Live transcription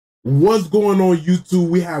What's going on, YouTube?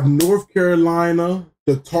 We have North Carolina,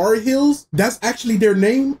 the Tar Heels. That's actually their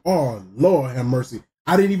name. Oh, Lord have mercy.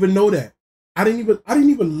 I didn't even know that. I didn't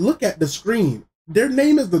even look at the screen. Their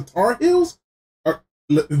name is the Tar Heels?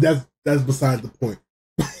 That's beside the point.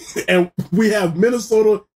 And we have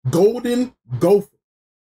Minnesota Golden Gophers.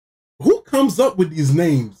 Who comes up with these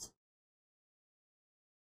names?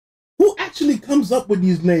 Who actually comes up with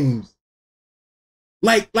these names?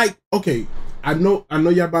 Like, okay, I know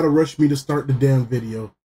y'all about to rush me to start the damn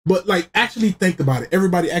video, but like, actually think about it.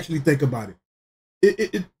 Everybody actually think about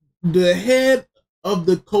it. The head of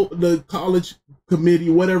the college committee,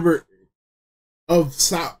 whatever, of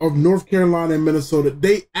North Carolina and Minnesota,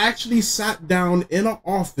 they actually sat down in an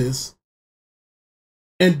office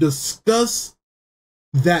and discussed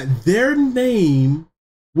that their name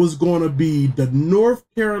was going to be the North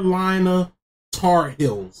Carolina Tar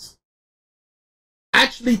Heels.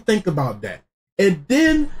 Actually think about that. And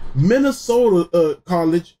then Minnesota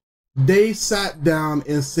College, they sat down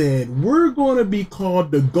and said, we're going to be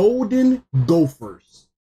called the Golden Gophers.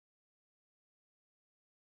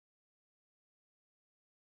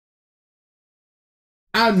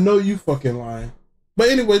 I know you fucking lying. But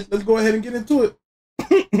anyways, let's go ahead and get into it.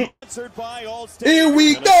 Here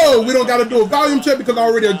we go. We don't got to do a volume check because I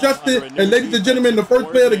already adjusted. And ladies and gentlemen, the first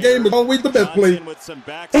play of the game is always the best play.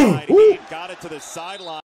 Got it to the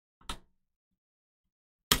sideline.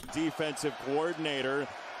 Defensive coordinator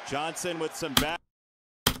Johnson with some back.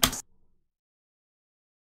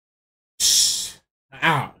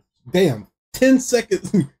 Ow. Damn. 10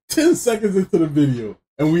 seconds. 10 seconds into the video.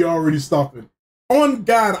 And we already stopping. On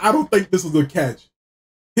God, I don't think this is a catch.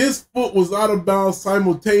 His foot was out of bounds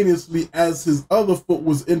simultaneously as his other foot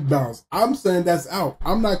was in bounds. I'm saying that's out.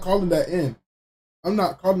 I'm not calling that in. I'm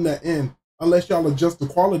not calling that in unless y'all adjust the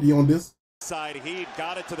quality on this. Side heat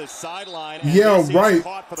got it to the sideline. Yeah, right.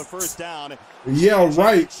 Caught for the first down. Yeah,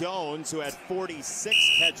 right. Jones, who had 46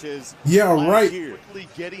 catches. Yeah, right.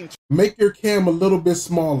 Make your cam a little bit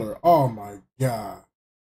smaller. Oh my God.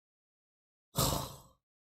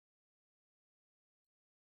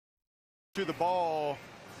 To the ball.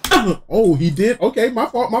 Oh, he did. Okay, my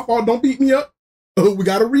fault. My fault. Don't beat me up. We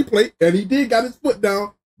got a replay, and he did got his foot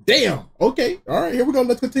down. Damn. Okay. All right. Here we go.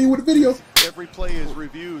 Let's continue with the video. Every play is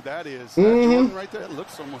reviewed. That is Jordan right there. It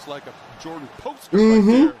looks almost like a Jordan poster right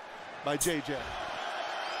there by JJ.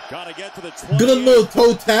 Got to get to the 20. Good little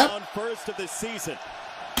toe tap. First of the season.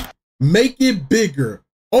 Make it bigger.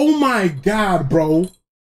 Oh my God, bro.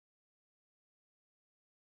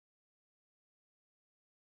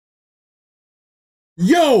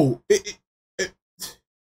 Yo,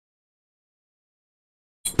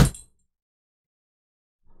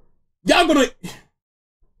 y'all gonna.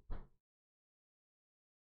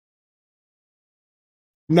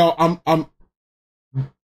 No, I'm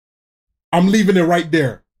leaving it right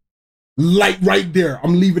there. Like right there.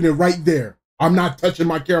 I'm leaving it right there. I'm not touching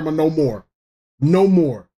my camera no more. No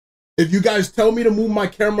more. If you guys tell me to move my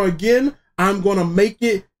camera again, I'm gonna make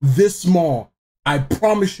it this small. I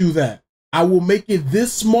promise you that. I will make it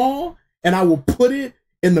this small and I will put it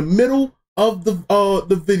in the middle of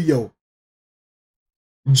the video.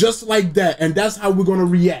 Just like that. And that's how we're gonna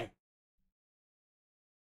react.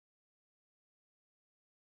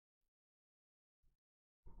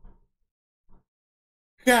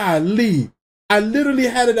 Golly. I literally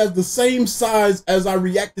had it as the same size as I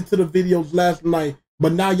reacted to the videos last night,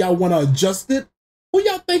 but now y'all want to adjust it? Who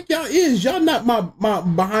y'all think y'all is? Y'all not my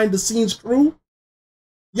behind the scenes crew.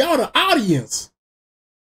 Y'all the audience.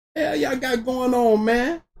 Hell y'all got going on,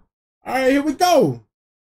 man. All right, here we go.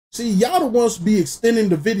 See, y'all the ones be extending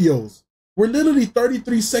the videos. We're literally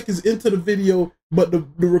 33 seconds into the video, but the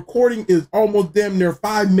recording is almost damn near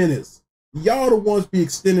 5 minutes. Y'all the ones be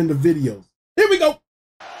extending the videos. Here we go.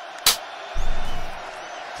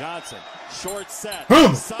 Johnson, short set.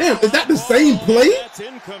 Damn, is that the same play? That's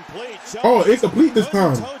incomplete. Oh, incomplete this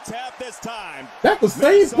time. Toe tap this time. That's the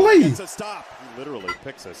same play. Gets a stop. He literally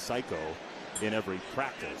picks a psycho in every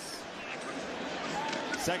practice.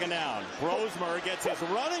 Second down. Brosmer gets his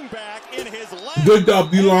running back in his lane. Good job,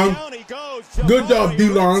 D-Long. Down he goes. Good job,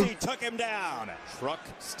 D-Long. He took him down. Truck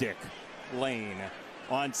stick lane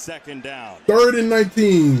on second down. 3rd and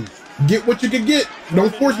 19. Get what you can get.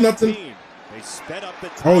 Don't force nothing. They sped up the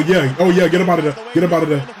time. Oh yeah, get him out of there. Get him out of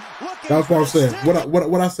there. That's what I said.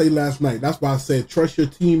 What I say last night. That's why I said trust your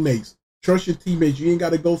teammates. Trust your teammates. You ain't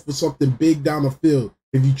gotta go for something big down the field.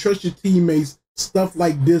 If you trust your teammates, stuff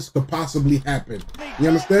like this could possibly happen. You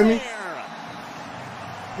understand me?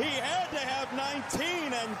 He had to have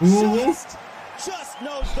 19 and just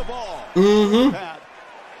knows the ball.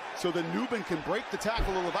 So the Newbin can break the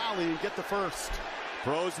tackle of the Valley and get the first.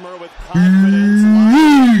 Brosmer with confidence.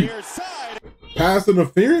 Line near side. Pass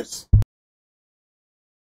interference?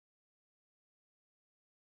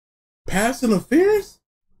 Pass interference?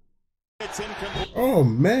 It's incomplete. Oh,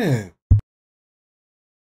 man.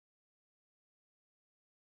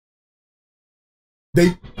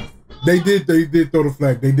 They did throw the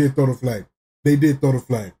flag. They did throw the flag. They did throw the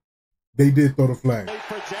flag. They did throw the flag.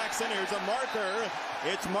 For Jackson, here's a marker.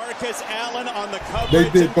 It's Marcus Allen on the coverage. They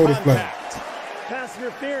did throw the flag. Pass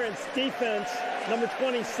interference, defense, number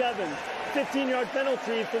 27. 15-yard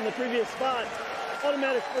penalty from the previous spot.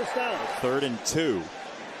 Automatic first down. 3rd and 2.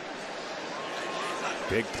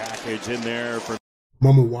 Big package in there for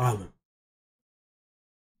Mama Wallin.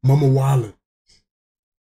 Mama Wallin.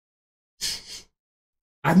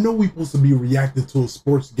 I know we're supposed to be reacting to a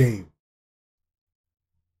sports game.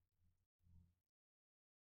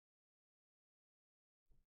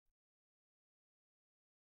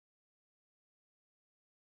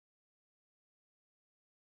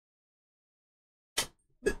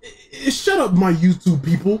 Shut up, my YouTube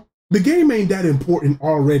people. The game ain't that important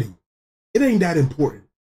already. It ain't that important.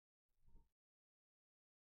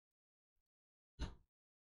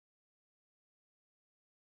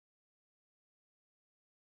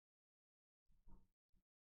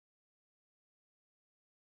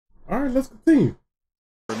 All right, let's continue.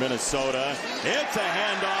 For Minnesota, it's a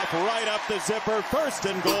handoff right up the zipper.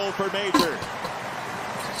 1st and goal for Major.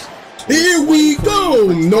 Here we go.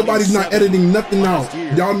 Nobody's not editing nothing out.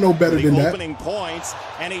 Y'all know better than that. Opening points,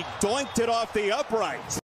 and he doinked it off the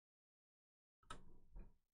upright.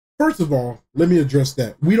 First of all, let me address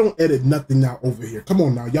that. We don't edit nothing out over here. Come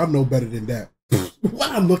on now. Y'all know better than that.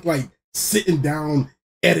 What I look like sitting down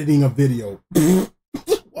editing a video.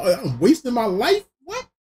 I'm wasting my life? What?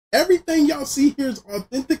 Everything y'all see here is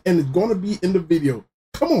authentic and it's going to be in the video.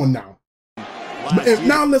 Come on now.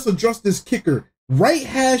 Now let's address this kicker. Right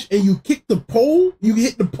hash and you kick the pole? You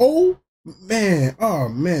hit the pole? Man, oh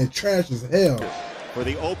man, trash as hell. For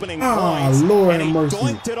the opening points, Lord have mercy.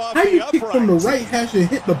 How you kick from the right hash and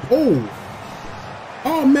hit the pole?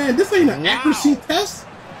 Oh man, this ain't an accuracy test.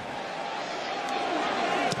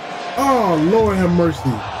 Oh Lord have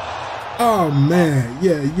mercy. Oh man,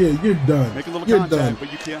 yeah, you're done. Make a little you're contact, done.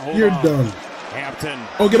 but you can't hold You're on. done. Hampton.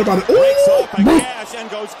 Oh, get about it. Breaks off a Ooh! gash and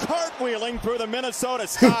goes cartwheeling through the Minnesota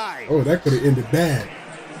sky. Oh, that could have ended bad.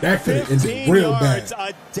 That could have ended 15 real yards,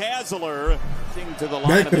 bad. a dazzler. To the line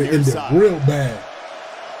That of the could have near ended side. real bad.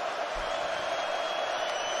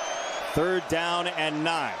 3rd down and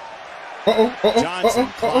 9. Johnson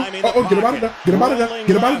climbing the Get him out of there. Get him out of there.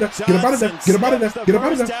 Get him out of there. Get him out of there. Get him out of there. Get him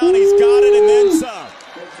out of there. Down, he's got it and then some.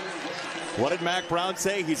 What did Mac Brown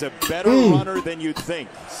say? He's a better runner than you'd think.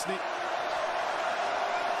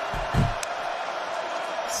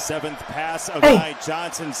 7th pass of the night.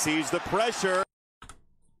 Johnson sees the pressure.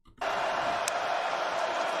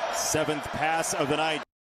 7th pass of the night.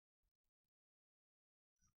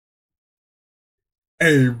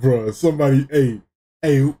 Hey, bro, somebody,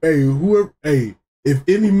 whoever, if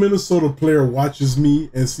any Minnesota player watches me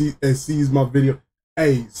and sees my video,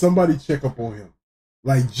 somebody check up on him.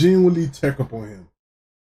 Like, genuinely check up on him.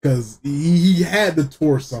 Because he had to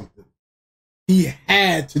tear something. He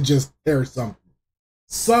had to just tear something.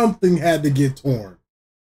 Something had to get torn.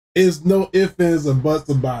 There's no ifs, ands, or buts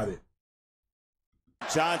about it.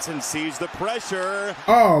 Johnson sees the pressure.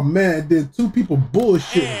 Oh, man, then 2 people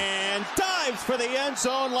bullshit. And dives for the end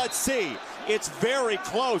zone. Let's see. It's very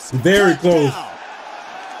close. Very close. Touchdown.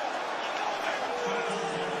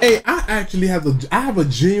 Hey, I have a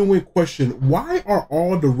genuine question. Why are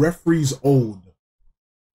all the referees old?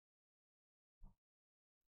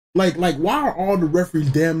 Like why are all the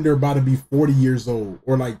referees damn near about to be 40 years old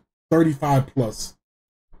or like 35 plus?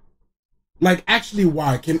 Like, actually,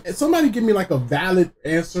 why? Can somebody give me like a valid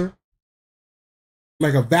answer?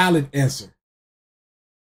 Like a valid answer.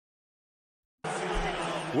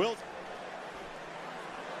 Will.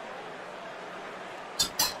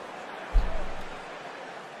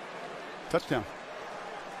 Touchdown.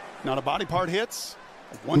 Now the body part hits.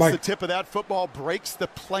 Once the tip of that football breaks the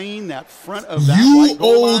plane, that front of that right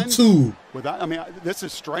goal line. You without, I mean, this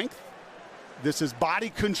is strength. This is body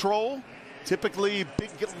control. Typically, big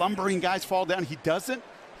lumbering guys fall down. He doesn't.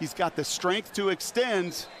 He's got the strength to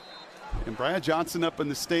extend. And Brad Johnson up in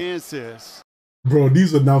the stands says, bro,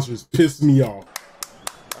 these announcers piss me off.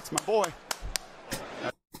 That's my boy.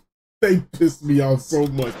 They piss me off so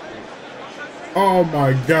much. Oh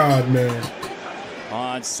my God, man.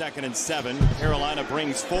 On 2nd and 7, Carolina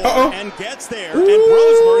brings 4 and gets there. And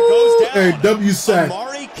Brosmer goes down. Hey, W sack.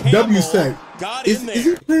 W sack. Got in there. Is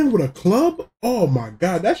he playing with a club? Oh my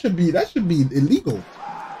God, that should be illegal.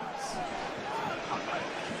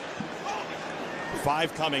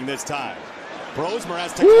 5 coming this time. Brosmer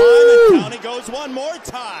has to climb, and down he goes one more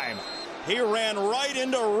time. He ran right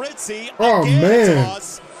into Ritzy. Oh, Again, man. a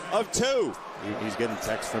loss of 2. He's getting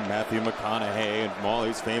texts from Matthew McConaughey and from all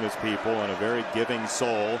these famous people and a very giving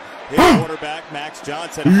soul. His quarterback, Max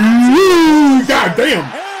Johnson. God damn.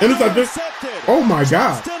 And it's intercepted. Oh, my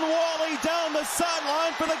God. Justin Wally down the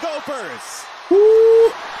sideline for the Gophers.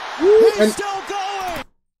 Woo. He's still going.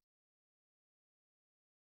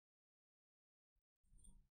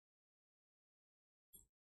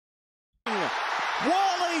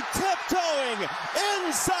 Wally tiptoeing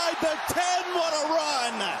inside the 10. What a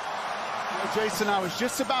run! Well, Jason, I was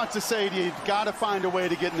just about to say to you, you've got to find a way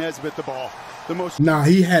to get Nesbitt the ball. Nah,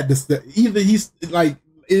 he had to step. Either he's like,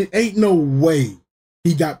 it ain't no way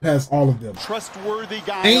he got past all of them. Trustworthy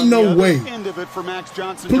guy. Ain't no way. End of it for Max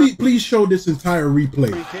Johnson. Please show this entire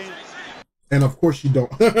replay. And of course you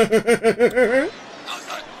don't.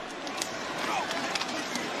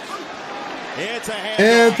 It's a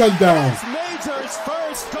and touchdown. Major's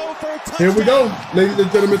first Gopher touchdown. Here we go. Ladies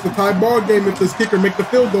and gentlemen, it's a tie ball game if this kicker make the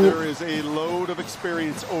field goal. There is a load of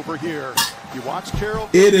experience over here. You watch Carroll.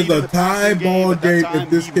 It is a tie ball game if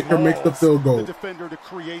this kicker makes the field goal. The defender to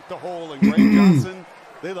create the hole. And Greg Johnson,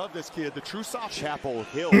 they love this kid. The true soft. Chapel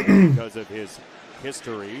Hill, because of his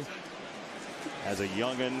history as a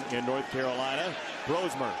youngin in North Carolina.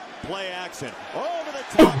 Brosmer, play action. Over the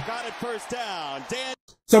top, got it first down. Dan.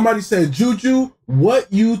 Somebody said, Juju,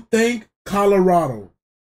 what you think, Colorado?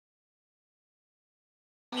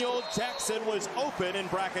 Daniel Jackson was open in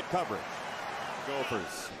bracket coverage.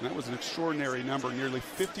 Gophers. That was an extraordinary number, nearly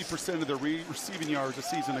 50% of the receiving yards a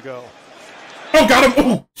season ago. Oh, got him.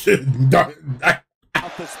 Oh, shit.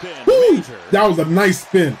 Off the spin. Major. That was a nice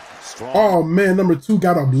spin. Strong. Oh, man, number 2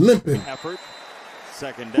 got him limping. Effort.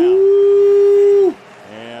 Second down. Ooh.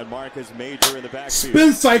 And Marcus Major in the backfield.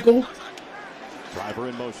 Spin cycle. Driver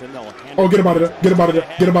in motion. Oh, get him out of there. Get him out of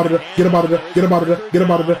there. Get him out of there. Get him out of there. Get him out of there. Get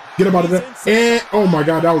him out of there. Get him out of there. And, oh, my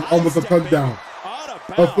God, that was almost a touchdown.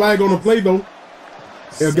 A flag on the play, though.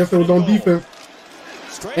 Yeah, I guess it was on defense.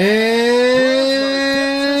 And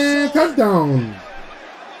touchdown.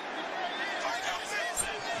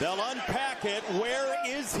 They'll unpack it. Where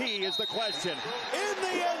is he is the question. In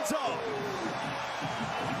the end zone.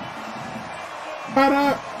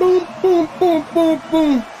 Boom, boom, boom, boom,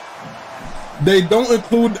 boom. They don't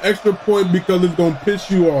include the extra point because it's going to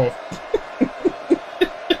piss you off.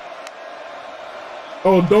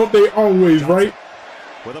 Oh, don't they always, right?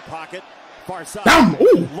 With a pocket. Far side. Damn.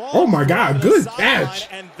 Ooh. Oh, my God. Good catch.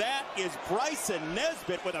 And that is Bryson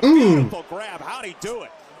Nesbitt with a beautiful grab. How'd he do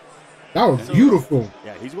it? That was beautiful.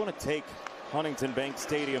 Yeah, he's going to take Huntington Bank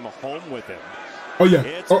Stadium home with him. Oh, yeah.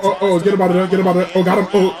 Oh, get him out of there. Get him out of there. Oh, got him.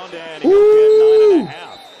 Oh. Ooh. 9.5.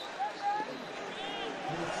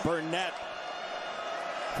 Burnett.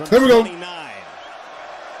 There we go. 29.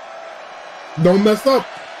 Don't mess up.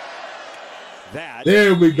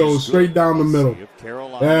 There we go. Straight down the middle.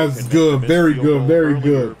 That's good. Very good. Very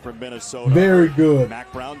good. Very good.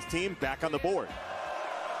 Mac Brown's team back on the board.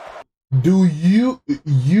 Do you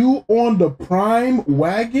on the prime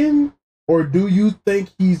wagon, or do you think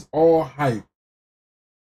he's all hype?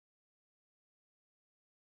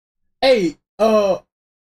 Hey, are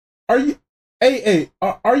you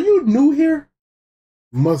new here?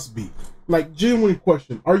 Must be. Like, genuine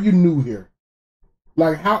question. Are you new here?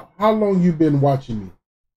 Like, how long you been watching me?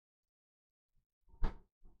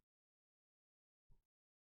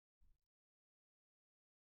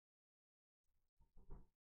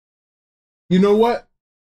 You know what?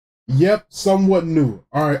 Yep, somewhat new.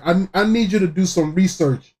 All right, I need you to do some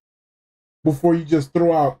research before you just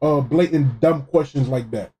throw out blatant dumb questions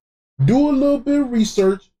like that. Do a little bit of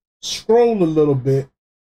research, scroll a little bit.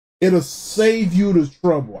 It'll save you the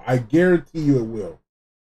trouble. I guarantee you it will.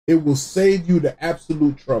 It will save you the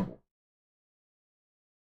absolute trouble.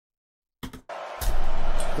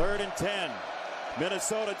 3rd and 10.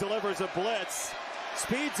 Minnesota delivers a blitz.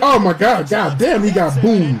 Speeds. Oh my God! God damn, he got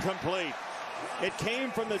boomed. Incomplete. It came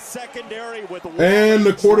from the secondary with and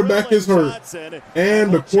the quarterback is hurt. Johnson.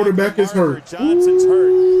 And the quarterback is hurt. Johnson's hurt.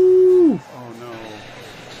 Ooh. Oh no!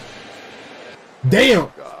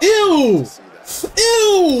 Damn! Ew!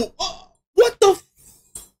 Ew! What the?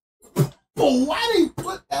 Oh, why they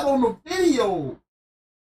put that on the video?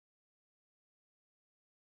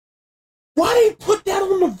 Why they put that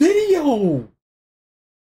on the video?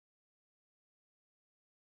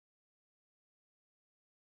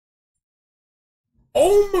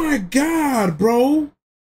 Oh my God, bro.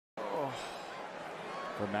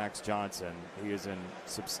 For Max Johnson, he is in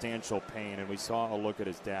substantial pain, and we saw a look at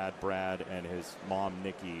his dad, Brad, and his mom,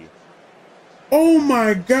 Nikki, Oh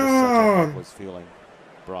my God. Was feeling,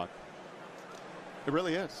 Brock. It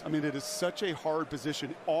really is. I mean, it is such a hard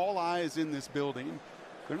position. All eyes in this building.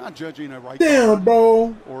 They're not judging a right guard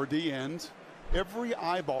bro. or D end. Every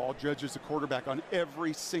eyeball judges the quarterback on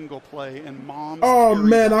every single play. And moms. Oh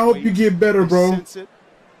man, I hope you get better, bro. They sense it.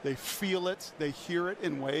 They feel it. They hear it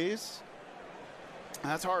in ways.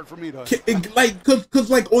 That's hard for me to like, cause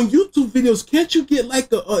like on YouTube videos, can't you get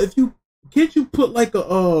like a can't you put like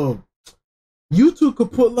a YouTube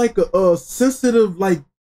could put like a sensitive like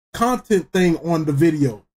content thing on the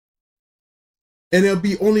video, and it'll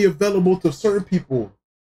be only available to certain people,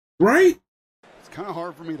 right? It's kind of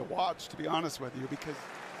hard for me to watch, to be honest with you, because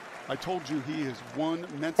I told you he is one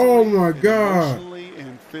mentally, emotionally,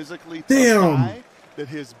 and physically tough guy that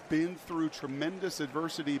has been through tremendous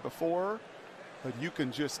adversity before. But you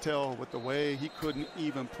can just tell with the way he couldn't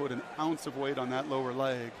even put an ounce of weight on that lower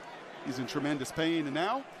leg. He's in tremendous pain. And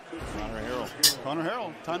now, Connor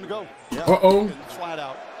Harrell, time to go. Yeah. Flat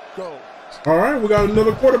out, go. All right, we got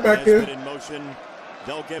another quarterback here. In motion,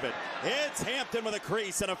 they'll give it. It's Hampton with a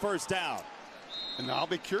crease and a first down. And I'll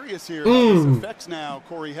be curious here how this affects now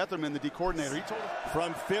Corey Hetherman, the D coordinator. He told him.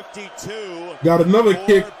 From 52. Got another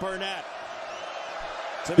kick. Burnett.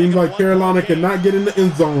 Seems like Carolina cannot get in the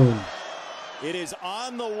end zone. It is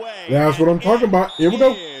on the way. That's what I'm talking about. Here we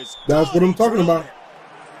go. That's what I'm talking about.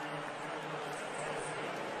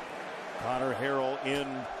 Connor Harrell in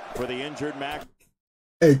for the injured Mac.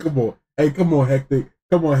 Hey, come on. Hey, come on, Hectic.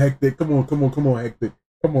 Come on, Hectic. Come on, Hectic.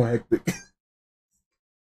 Come on, Hectic.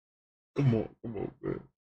 Come on, man.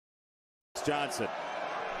 Johnson.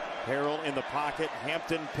 Harrell in the pocket.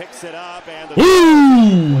 Hampton picks it up and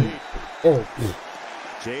the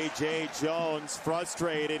J.J. Jones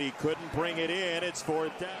frustrated. He couldn't bring it in. It's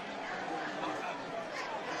fourth down.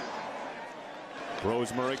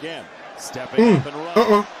 Rosemer again. Stepping up and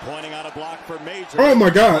running. Pointing out a block for Major. Oh,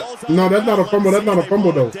 my God. No, that's not a fumble. That's not a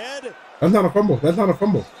fumble, though. That's not a fumble. That's not a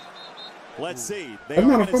fumble. Let's see. They are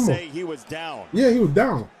going to say he was down. Yeah, he was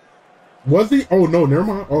down. Was he? Oh, no. Never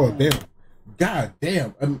mind. Oh, damn. God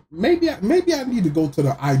damn. Maybe I need to go to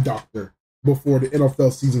the eye doctor before the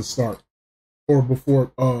NFL season starts. Or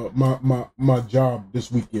before my job this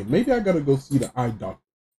weekend. Maybe I gotta go see the eye doctor.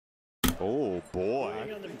 Oh boy. I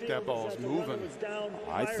think that ball's moving.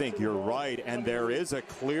 I think you're right, and there is a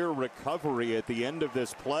clear recovery at the end of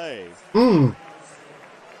this play. Oh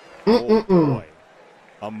boy.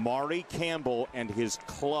 Amari Campbell and his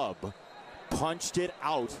club punched it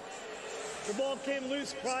out. The ball came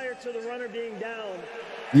loose prior to the runner being down.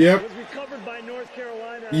 Yep. It was recovered by North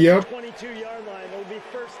Carolina at the 22-yard line. It will be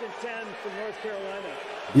 1st and 10 for North Carolina.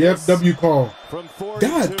 Yep, W call. From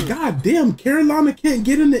 42. God damn, Carolina can't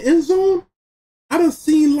get in the end zone? I done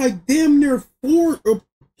seen like damn near 4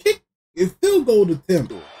 kick and field goal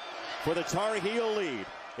attempt. For the Tar Heel lead.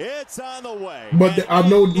 It's on the way. But I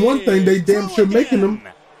know one thing, they damn sure making them.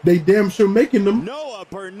 They damn sure making them. Noah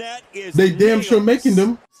Burnett is They damn sure making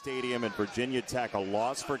them. Stadium and Virginia Tech, a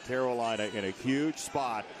loss for Carolina in a huge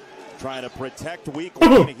spot, trying to protect week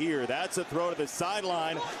 1 here. That's a throw to the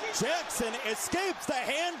sideline. Jackson escapes the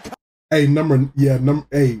handcuff. Hey,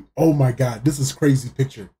 hey, oh my God, this is crazy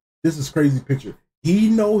picture. This is crazy picture. He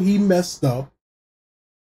know he messed up.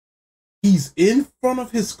 He's in front of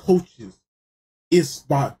his coaches. It's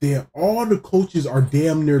about there. All the coaches are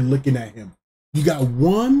damn near looking at him. You got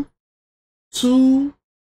 1, 2,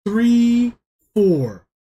 3, 4.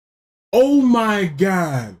 Oh my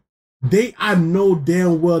God. I know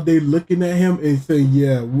damn well they looking at him and saying,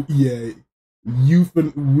 you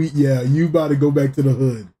about to go back to the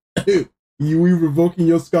hood. We revoking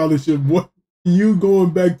your scholarship. What? You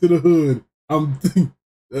going back to the hood.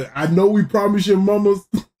 I know we promised your mamas,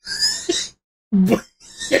 but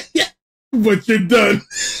you're done.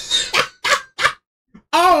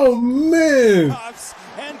 Oh man.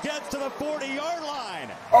 And gets to the 40-yard line.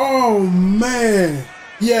 Oh man.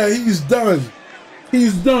 Yeah, he's done.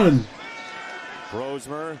 He's done.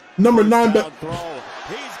 Rosemer. Number 9 back.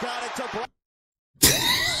 He's got it to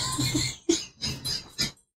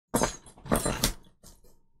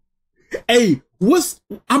Hey,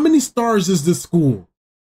 how many stars is this school?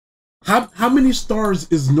 How many stars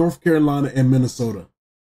is North Carolina and Minnesota?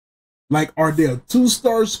 Like, are they a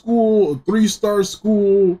 2-star school, a 3-star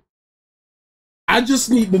school? I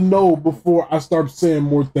just need to know before I start saying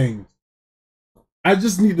more things. I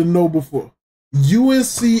just need to know before.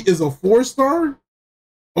 UNC is a 4-star?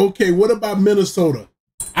 Okay, what about Minnesota?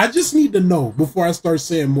 I just need to know before I start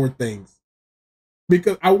saying more things.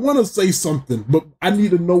 Because I want to say something, but I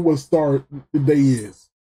need to know what star they is.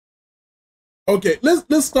 Okay,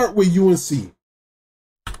 let's start with UNC.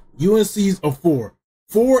 UNC's a 4.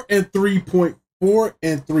 4 and 3.5.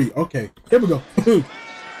 4-3. Okay, here we go.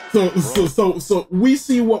 So we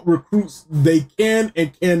see what recruits they can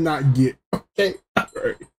and cannot get. Okay, all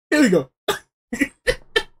right. Here we go.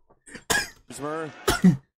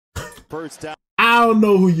 First down. I don't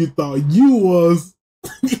know who you thought you was,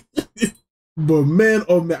 but man,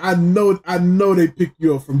 oh man, I know they picked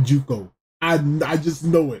you up from JUCO. I just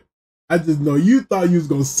know it. I just know you thought you was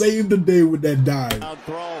gonna save the day with that dive,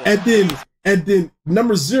 and then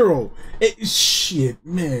number 0. Shit,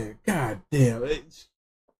 man, god damn it.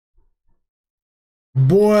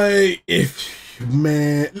 Boy,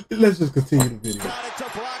 man, let's just continue the video. Got it to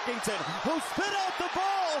Brockington, who spit out the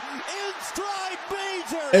ball in stride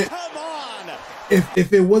major. Come on.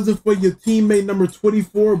 If it wasn't for your teammate number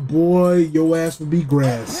 24, boy, your ass would be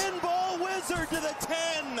grass. Pinball wizard to the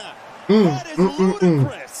 10. That is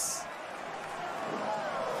ludicrous.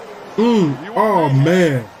 Oh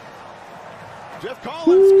man. Jeff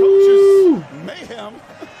Collins coaches mayhem.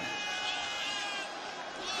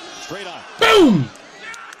 Straight on. Boom.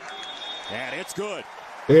 And it's good.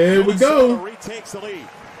 There we go. Retakes the lead.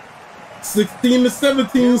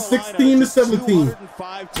 16-17,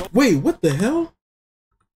 16-17. Wait, what the hell?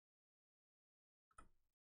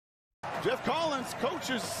 Jeff Collins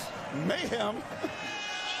coaches mayhem.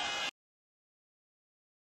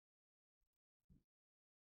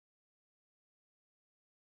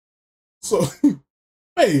 So,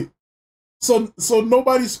 wait. So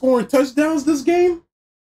nobody's scoring touchdowns this game?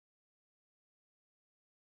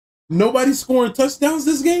 Nobody's scoring touchdowns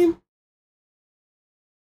this game?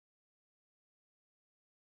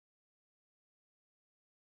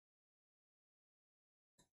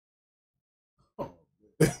 Oh.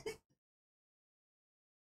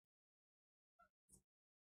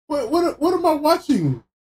 What am I watching?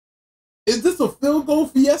 Is this a field goal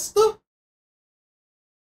fiesta?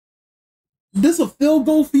 This a field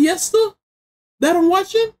goal fiesta that I'm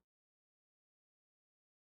watching?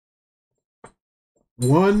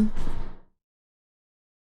 1,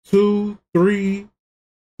 2, 3,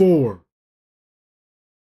 4.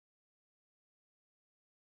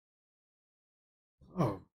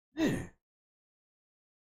 Oh man.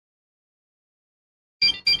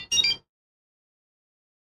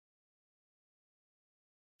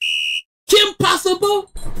 Kim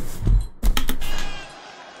Possible?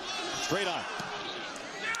 Straight on.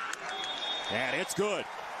 And it's good.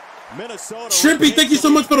 Minnesota. Shrimpy, thank you so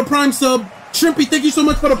much for the prime sub. Shrimpy, thank you so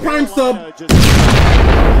much for the prime sub.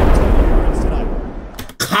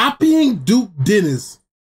 Copying Duke Dennis.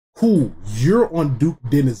 Cool. You're on Duke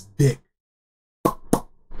Dennis' dick.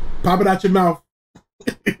 Pop it out your mouth.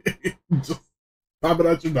 Just pop it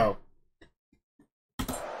out your mouth.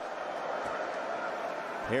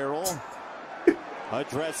 Harrell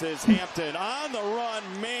addresses Hampton on the run.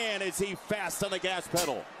 Man, is he fast on the gas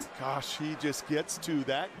pedal. Gosh, he just gets to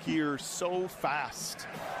that gear so fast.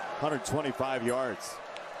 125 yards.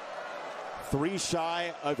 3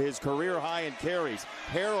 shy of his career high in carries.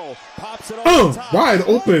 Harrell pops it over the top. Wide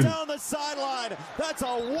open. Down the sideline. That's a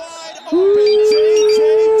wide open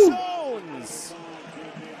J.J. Jones.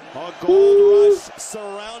 A gold rush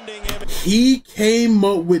surrounding him. He came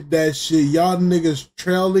up with that shit. Y'all niggas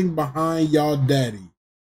trailing behind y'all daddy.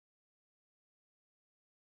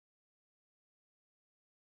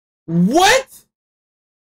 What?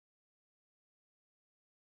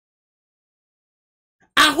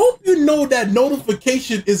 I hope you know that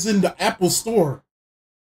notification is in the Apple Store.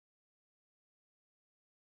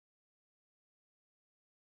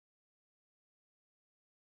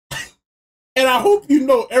 And I hope you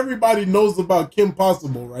know everybody knows about Kim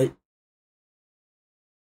Possible, right?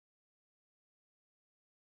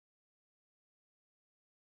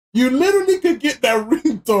 You literally could get that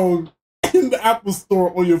ringtone in the Apple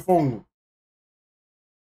Store on your phone.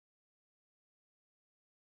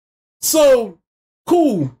 So,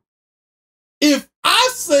 cool. If I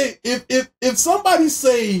say, if somebody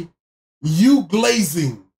say you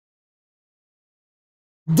glazing,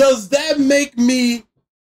 does that make me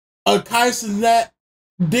a Kaiser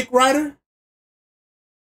dick rider?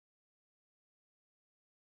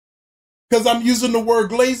 Because I'm using the word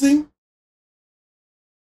glazing?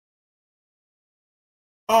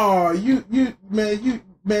 Oh, you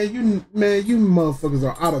motherfuckers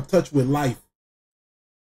are out of touch with life.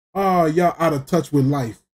 Oh, y'all out of touch with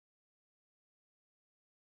life.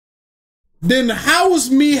 Then how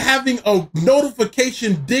is me having a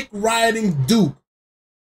notification dick riding Duke?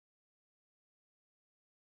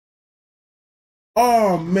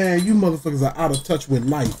 Oh man, you motherfuckers are out of touch with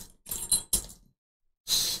life.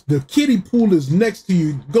 The kiddie pool is next to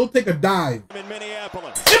you. Go take a dive. In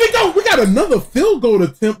Minneapolis. Here we go. We got another field goal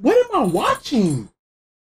attempt. What am I watching?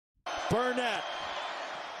 Burnett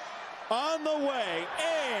on the way,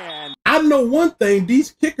 and I know one thing,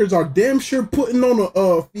 these kickers are damn sure putting on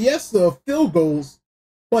a fiesta of field goals.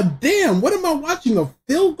 But damn, what am I watching? A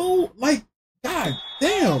field goal? Like, god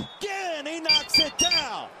damn. again, he knocks it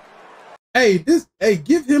down. Hey,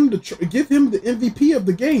 give him the MVP of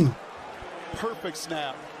the game. Perfect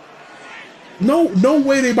snap. No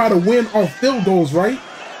way they about to win off field goals, right?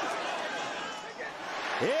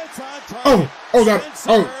 It's on target. Oh god.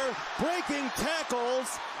 Oh. Breaking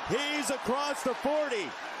tackles. He's across the 40.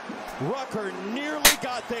 Rucker nearly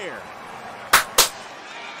got there.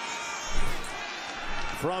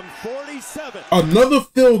 From 47. Another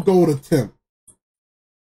field goal attempt.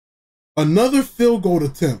 Another field goal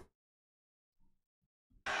attempt.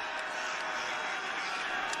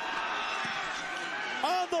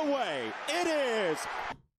 On the way. It is.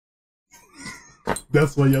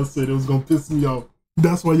 That's why y'all said it was gonna piss me off.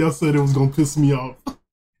 That's why y'all said it was gonna piss me off.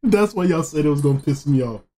 That's why y'all said it was gonna piss me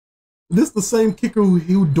off. This the same kicker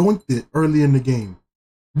who doinked it early in the game.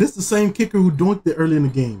 This the same kicker who doinked it early in the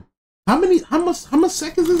game. How much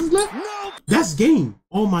seconds is it left? No. That's game.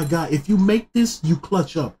 Oh my god. If you make this, you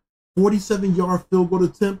clutch up. 47-yard field goal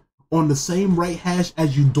attempt on the same right hash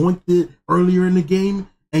as you doinked it earlier in the game,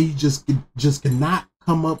 and you just cannot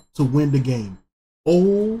come up to win the game.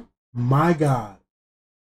 Oh my god.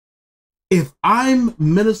 If I'm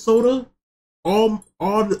Minnesota, all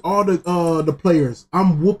the players,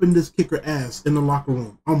 I'm whooping this kicker ass in the locker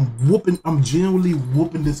room. I'm genuinely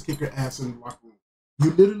whooping this kicker ass in the locker room.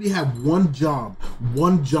 You literally have one job,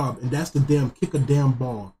 and that's to kick a damn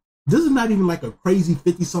ball. This is not even like a crazy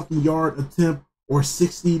 50-something yard attempt or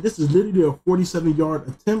 60. This is literally a 47-yard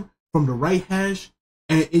attempt from the right hash,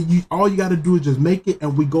 and all you got to do is just make it,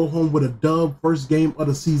 and we go home with a dub, first game of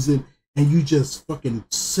the season, and you just fucking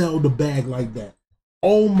sell the bag like that.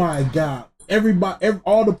 Oh my god.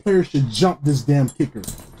 All the players should jump this damn kicker.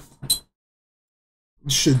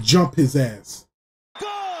 Should jump his ass.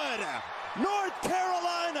 Good! North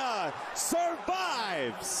Carolina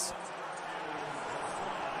survives.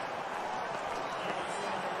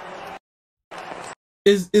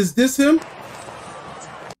 Is this him?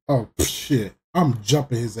 Oh shit. I'm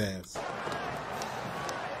jumping his ass.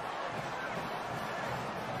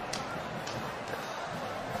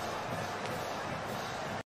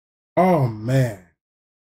 Oh man.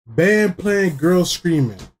 Band playing, girl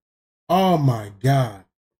screaming. Oh my god.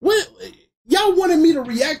 What? Y'all wanted me to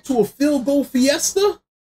react to a field goal fiesta?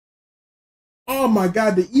 Oh my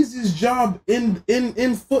god, the easiest job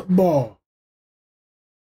in football.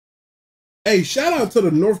 Hey, shout out to the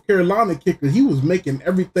North Carolina kicker. He was making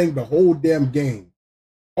everything the whole damn game.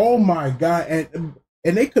 Oh my god, and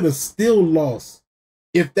they could have still lost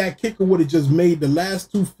if that kicker would have just made the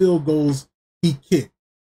last two field goals he kicked.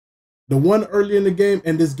 The one early in the game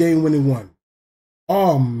and this game winning one.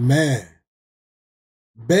 Oh man.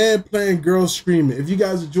 Bad playing, girls screaming. If you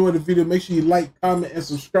guys enjoyed the video, make sure you like, comment, and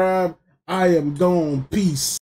subscribe. I am gone. Peace.